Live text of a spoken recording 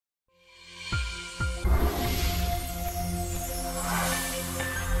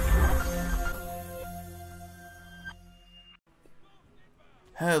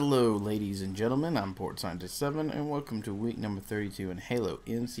Hello ladies and gentlemen, I'm Port Scientist 7 and welcome to week number 32 in Halo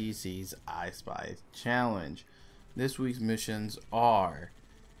MCC's I Spy Challenge. This week's missions are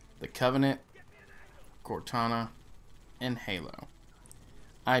the Covenant, Cortana, and Halo.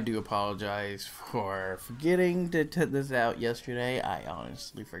 I do apologize for forgetting to put this out yesterday. I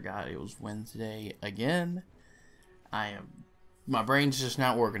honestly forgot it was Wednesday again. My brain's just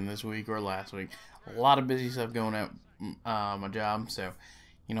not working this week or last week. A lot of busy stuff going at my job, so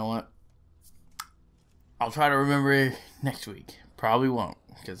you know what? I'll try to remember next week. Probably won't,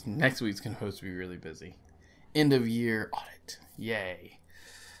 because next week's supposed to be really busy. End of year audit. Yay.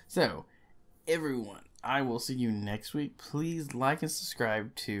 So, everyone, I will see you next week. Please like and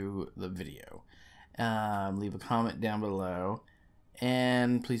subscribe to the video. Leave a comment down below.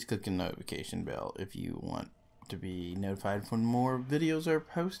 And please click the notification bell if you want to be notified when more videos are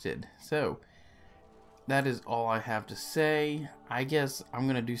posted. So, that is all I have to say. I guess I'm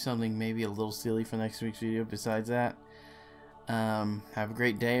going to do something maybe a little silly for next week's video besides that. Have a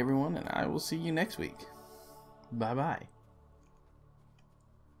great day, everyone, and I will see you next week. Bye-bye.